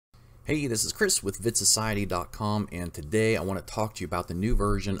Hey, this is Chris with vidsociety.com, and today I want to talk to you about the new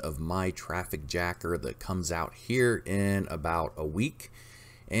version of MyTrafficJacker that comes out here in about a week.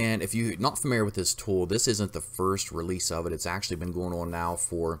 And if you're not familiar with this tool, this isn't the first release of it. It's actually been going on now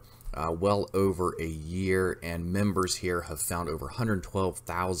for well over a year, and members here have found over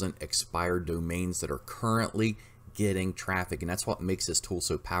 112,000 expired domains that are currently getting traffic, and that's what makes this tool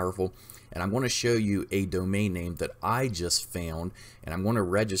so powerful. And I'm going to show you a domain name that I just found, and I'm going to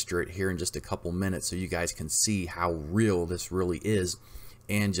register it here in just a couple minutes so you guys can see how real this really is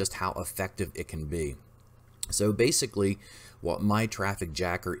and just how effective it can be. So basically what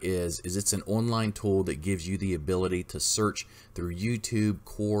MyTrafficJacker is it's an online tool that gives you the ability to search through YouTube,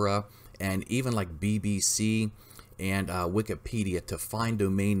 Quora, and even like BBC and Wikipedia to find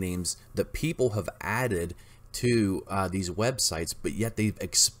domain names that people have added to these websites, but yet they've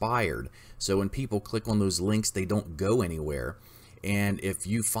expired. So when people click on those links, they don't go anywhere. And if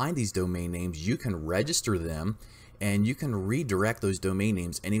you find these domain names, you can register them and you can redirect those domain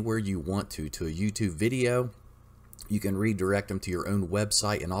names anywhere you want to a YouTube video. You can redirect them to your own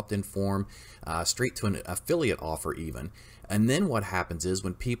website, an opt-in form, straight to an affiliate offer even. And then what happens is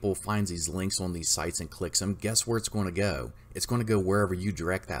when people find these links on these sites and clicks them, guess where it's going to go? It's going to go wherever you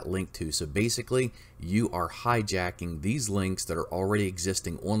direct that link to. So basically, you are hijacking these links that are already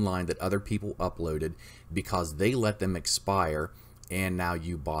existing online that other people uploaded because they let them expire and now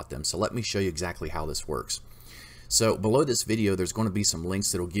you bought them. So let me show you exactly how this works. So below this video, there's going to be some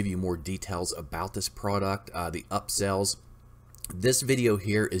links that will give you more details about this product, the upsells. This video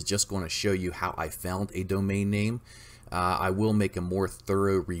here is just going to show you how I found a domain name. I will make a more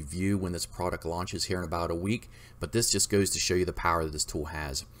thorough review when this product launches here in about a week, but this just goes to show you the power that this tool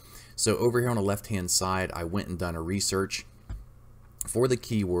has. So over here on the left hand side, I went and done a research for the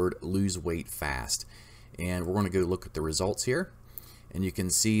keyword lose weight fast, and we're going to go look at the results here. And you can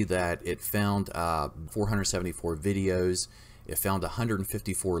see that it found 474 videos. It found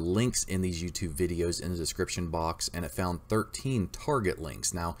 154 links in these YouTube videos in the description box, and it found 13 target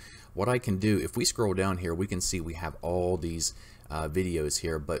links. Now, what I can do, if we scroll down here, we can see we have all these videos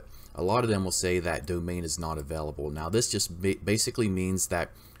here, but a lot of them will say that domain is not available. Now, this just basically means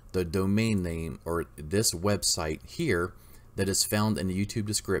that the domain name or this website here that is found in the YouTube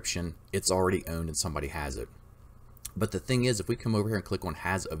description, it's already owned and somebody has it. But the thing is, if we come over here and click on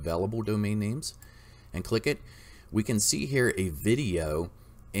has available domain names and click it, we can see here a video,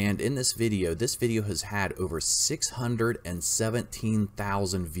 and in this video has had over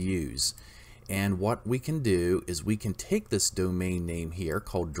 617,000 views. And what we can do is we can take this domain name here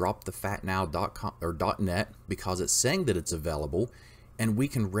called dropthefatnow.com or .net, because it's saying that it's available, and we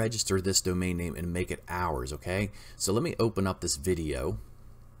can register this domain name and make it ours. Okay, so let me open up this video.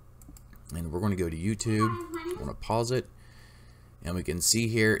 And we're going to go to YouTube. We're going to pause it, and we can see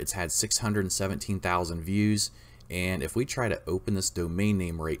here it's had 617,000 views. And if we try to open this domain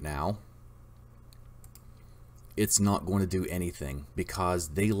name right now, it's not going to do anything because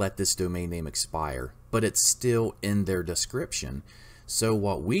they let this domain name expire, but it's still in their description. So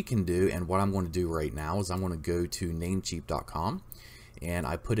what we can do, and what I'm going to do right now, is I'm going to go to namecheap.com, and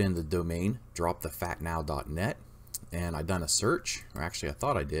I put in the domain dropthefatnow.net. And I done a search, or actually I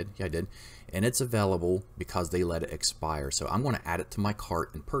thought I did. Yeah, I did. And it's available because they let it expire. So I'm going to add it to my cart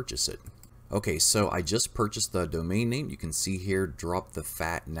and purchase it. Okay, so I just purchased the domain name. You can see here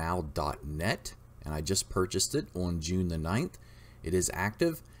dropthefatnow.net, and I just purchased it on June the 9th. It is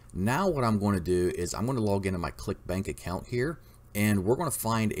active. Now what I'm going to do is I'm going to log into my ClickBank account here, and we're going to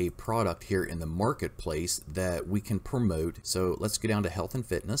find a product here in the marketplace that we can promote. So let's go down to health and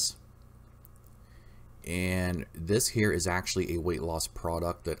fitness. And this here is actually a weight loss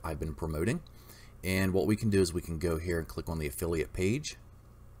product that I've been promoting. And what we can do is we can go here and click on the affiliate page.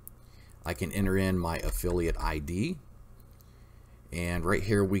 I can enter in my affiliate ID, and right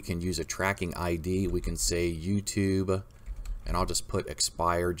here we can use a tracking ID. We can say YouTube, and I'll just put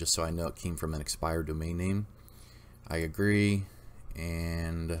expired just so I know it came from an expired domain name. I agree,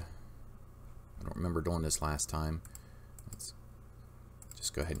 and I don't remember doing this last time.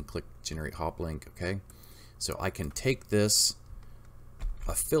 Just go ahead and click generate hop link. Okay, so I can take this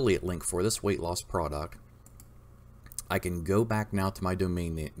affiliate link for this weight loss product. I can go back now to my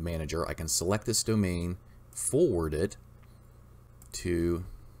domain manager. I can select this domain, forward it to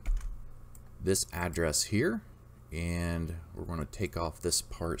this address here, and we're going to take off this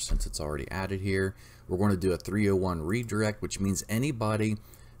part since it's already added here. We're going to do a 301 redirect, which means anybody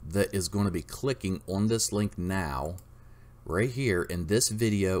that is going to be clicking on this link now right here in this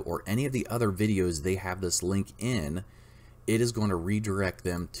video or any of the other videos they have this link in, it is going to redirect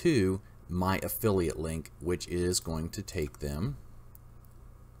them to my affiliate link, which is going to take them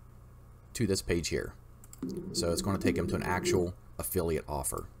to this page here. So it's going to take them to an actual affiliate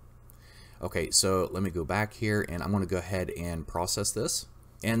offer. Okay, so let me go back here and I'm going to go ahead and process this.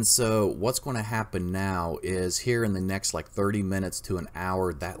 And so what's going to happen now is here in the next like 30 minutes to an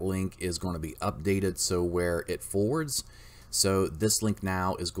hour, that link is going to be updated so where it forwards. So this link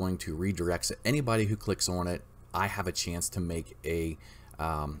now is going to redirect. So anybody who clicks on it, I have a chance to make a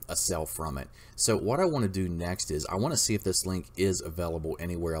sell from it. So what I want to do next is I want to see if this link is available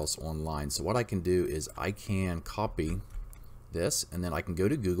anywhere else online. So what I can do is I can copy this and then I can go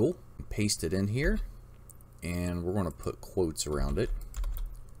to Google and paste it in here, and we're going to put quotes around it.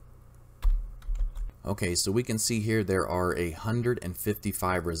 Okay, so we can see here there are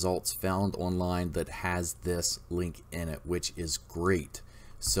 155 results found online that has this link in it, which is great.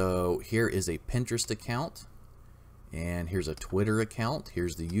 So here is a Pinterest account, and here's a Twitter account,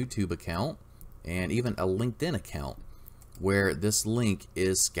 here's the YouTube account, and even a LinkedIn account where this link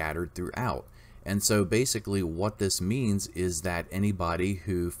is scattered throughout. And so basically what this means is that anybody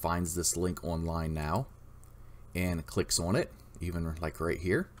who finds this link online now and clicks on it, even like right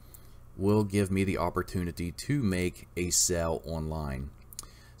here, will give me the opportunity to make a sale online.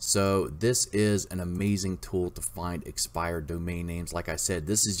 So this is an amazing tool to find expired domain names. Like I said,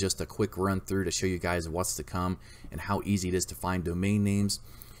 this is just a quick run through to show you guys what's to come and how easy it is to find domain names.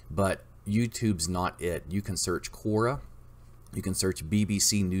 But YouTube's not it. You can search Quora, you can search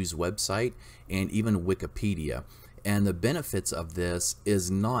BBC News website, and even Wikipedia. And the benefits of this is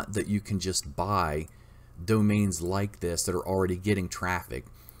not that you can just buy domains like this that are already getting traffic,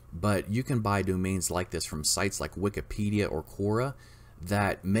 but you can buy domains like this from sites like Wikipedia or Quora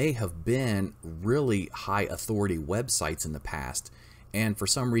that may have been really high authority websites in the past, and for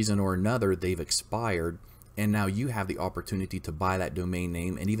some reason or another they've expired, and now you have the opportunity to buy that domain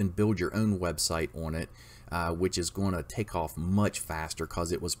name and even build your own website on it, which is going to take off much faster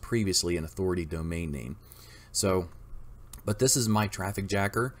because it was previously an authority domain name. So, but this is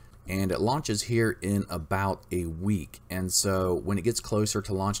MyTrafficJacker, and it launches here in about a week. And so when it gets closer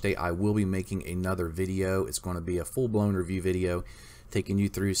to launch date, I will be making another video. It's going to be a full-blown review video taking you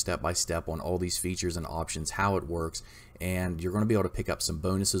through step by step on all these features and options, how it works, and you're going to be able to pick up some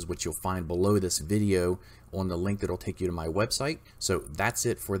bonuses which you'll find below this video on the link that'll take you to my website. So that's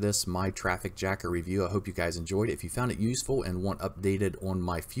it for this MyTrafficJacker review. I hope you guys enjoyed it. If you found it useful and want updated on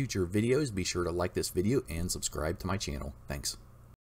my future videos, be sure to like this video and subscribe to my channel. Thanks.